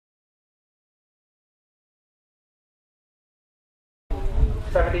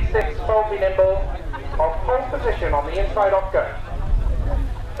76, Faulty Nimble, off pole position on the inside off go.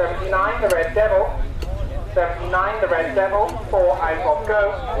 79, the Red Devil. 79, the Red Devil, 4 out off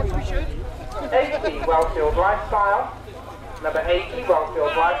go. 80, Wellfield Lifestyle. Number 80,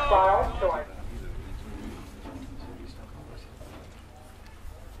 Wellfield Lifestyle, 2 out.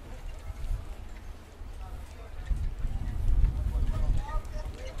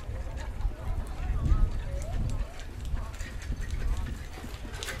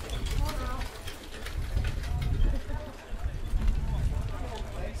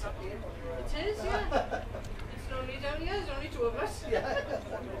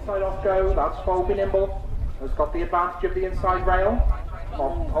 Inside off go, that's Faulty Nimble. Has got the advantage of the inside rail.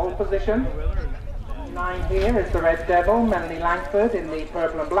 Off pole position. 9 here is the Red Devil, Melanie Langford in the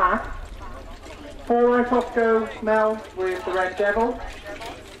purple and black. 4 out off go, Mel with the Red Devil.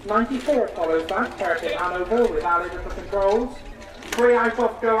 94 follows that, Terrapin Hanover with Alid at the controls. 3 out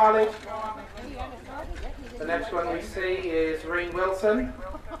off go, Alid. The next one we see is Reen Wilson.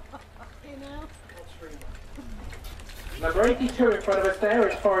 Number 82 in front of us there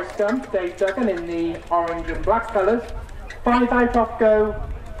is Forrest Gump, Dave Duggan in the orange and black colours. 5 out off go,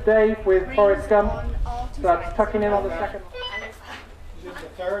 Dave with Forrest Gump. So that's tucking in on the second. Is it the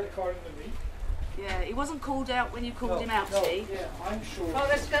third according to me? Yeah, he wasn't called out when you called him out, Steve. Yeah, I'm sure.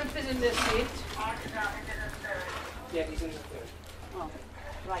 Forrest Gump is in this seat. Yeah, he's in the third. Oh,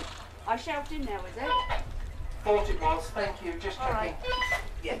 right. I shouted in now, is it? Thought it was, thank you, just checking. Right.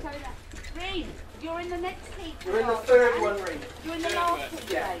 Yeah. Reed, you're in the next heat. You're in the third one, Reed. You're in the last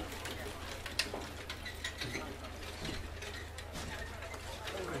heat, Yeah. Dave.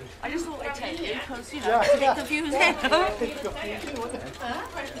 I just thought I'd tell you because, you know, it's a bit confusing.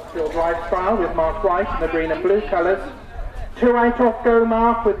 Field Lifestyle with Mark White in the green and blue colours. 2 out off go,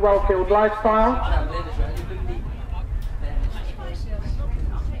 Mark with Wellfield Lifestyle.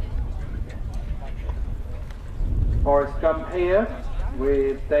 Forrest Gump here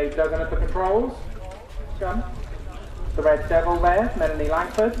with Dave Duggan at the controls. Gump. The Red Devil there, Melanie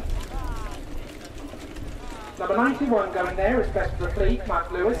Langford. Number 91 going there is Best of the Fleet,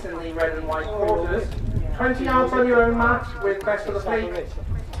 Matt Lewis in the red and white quarters. 20 yards on your own, Matt, with Best of the Fleet.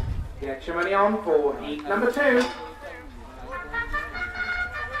 Get your money on for heat number 2.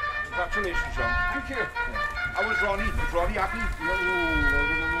 Congratulations, John. Thank you. How was Ronnie? Was Ronnie happy?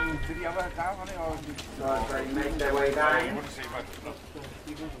 Did he have a down on it? Or So they make their way down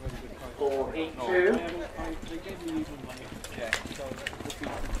for heat 2. Yeah.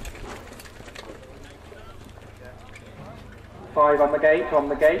 5 on the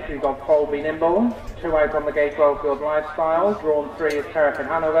gate, we've got Faulty Nimble. 2 out on the gate, Wellfield Lifestyle. Drawn 3 is Terrapin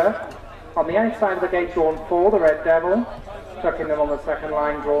Hanover. On the outside of the gate, drawn 4, the Red Devil. Tucking them on the second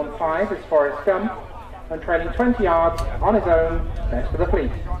line, drawn 5 is Forrest Gump. And trailing 20 yards on his own, Best of the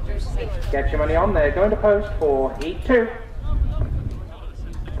Fleet. Get your money on there, going to post for heat 2.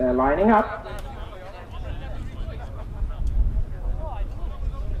 They're lining up.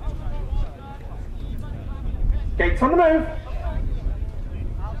 Gates on the move.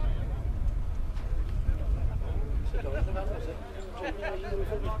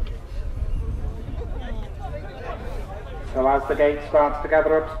 So as the gate starts to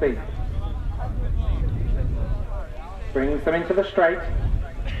gather up speed, brings them into the straight.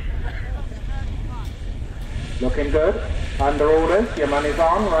 Looking good. Under orders, your money's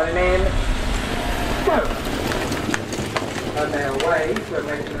on, running in. Go! And they're away, so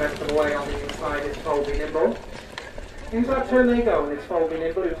making the rest of the way on the inside is Faulty Nimble. Into that turn they go, and it's Faulty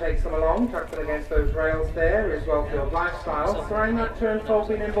Nimble who takes them along, tucked them against those rails there is Wellfield Lifestyle. So in that turn,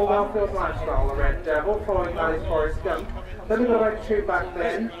 Faulty Nimble, Wellfield Lifestyle, the Red Devil, following that is Forrest Gump. Then we've got about 2 back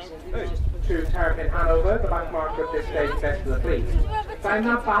then. To Terrapin Hanover, the back marker of this stage, Best of the Fleet. Down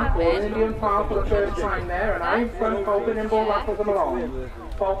that back, all in Indian file for the first time there, and out in front, Faulty Nimble rattles them along.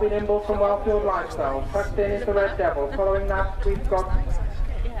 Faulty Nimble from Wellfield Lifestyle. Tucked in is the Red Devil. Following that, we've got...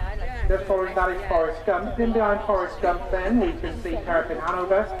 Just following that is Forrest Gump. In behind Forrest Gump then, we can see Terrapin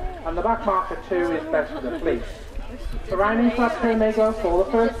Hanover, and the back marker 2 is Best of the Fleet. So round into that turn they go for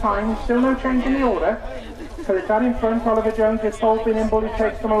the first time. Still no change in the order. So it's out in front, Oliver Jones is Faulty Nimble who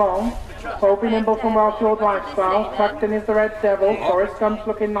takes them along. Faulty Nimble from Wellfield Lifestyle. Tucked in is the Red Devil. Forrest Gump's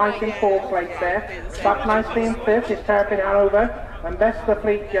looking nice in 4th place there. Back nicely in 5th is Terrapin Hanover. And Best of the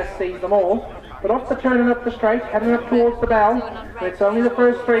Fleet just sees them all. But off the turn and up the straight, heading up towards the bell. And it's only the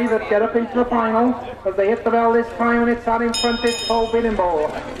first 3 that get up into the final. As they hit the bell this time, and it's out in front, it's Faulty Nimble.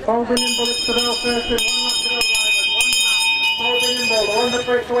 Faulty Nimble hits the bell first, and 1 lap to go, drivers. 1 lap. Faulty Nimble, the one that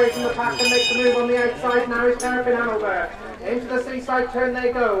breaks away from the pack and makes the move on the outside now is Terrapin Hanover. In Into the seaside turn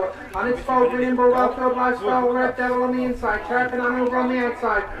they go. On its forward nimble, well-filled lifestyle, Red Devil on the inside, Terrapin over on the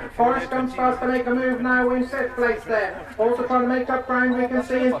outside. Forrest Gump starts to make a move now in 5th place there. Also trying to make up ground, we can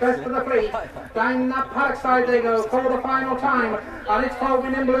see is best of the fleet. Down that paddock side they go for the final time. On its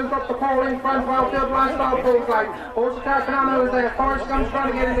forward nimble, who's got the pole in front, well-filled lifestyle pulls like. Also Terrapin is there. Forrest Gump's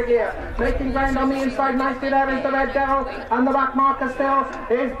trying to get into gear. Making ground on the inside nicely there is the Red Devil, and the back marker still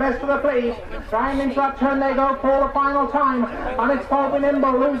is best of the fleet. Trying into that turn they go for the final time. And it's Colby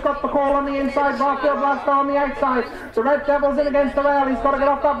Nimble who's got the call on the inside, Barfield Blaster on the outside. The Red Devil's in against the rail, he's got to get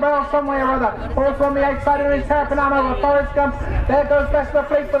off that rail somewhere or other. Also on the outside of his Terrapin over Forrest Gump. There goes best of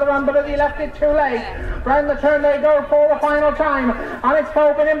the fleet for the run, but he left it too late. Round the turn they go for the final time. And it's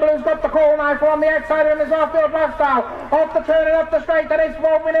Colby Nimble who's got the call now for on the outside of his Barfield Blaster. Off the turn and up the straight, that is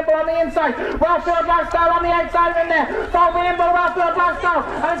Colby Nimble on the inside. Barfield Blaster on the outside of him there. Colby Nimble, Barfield Blaster,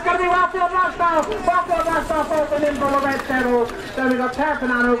 and it's going to be Barfield Blaster. Barfield Blaster, Colby Nimble, the Red Devil. Then we've got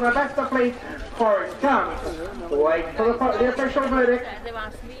Terrapin over best of fleet. Forrest Gump. Wait for the official verdict.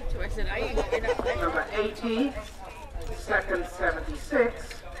 Number 80, second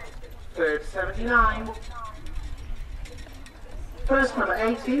 76, third 79. First number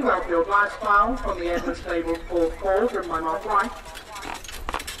 80, Wellfield Lifestyle from the Edmund Stable 4th call, driven by Mark White.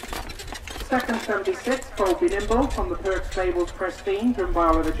 Second 76, Colby Nimble from the Perk Stables Pristine, driven by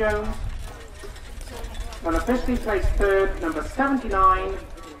Oliver Jones. And officially placed third, number 79,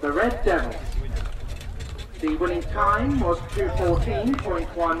 the Red Devil. The winning time was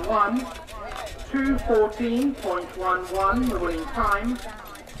 2:14.11. 2:14.11, the winning time.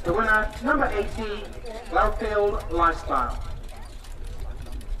 The winner, number 80, Wellfield Lifestyle.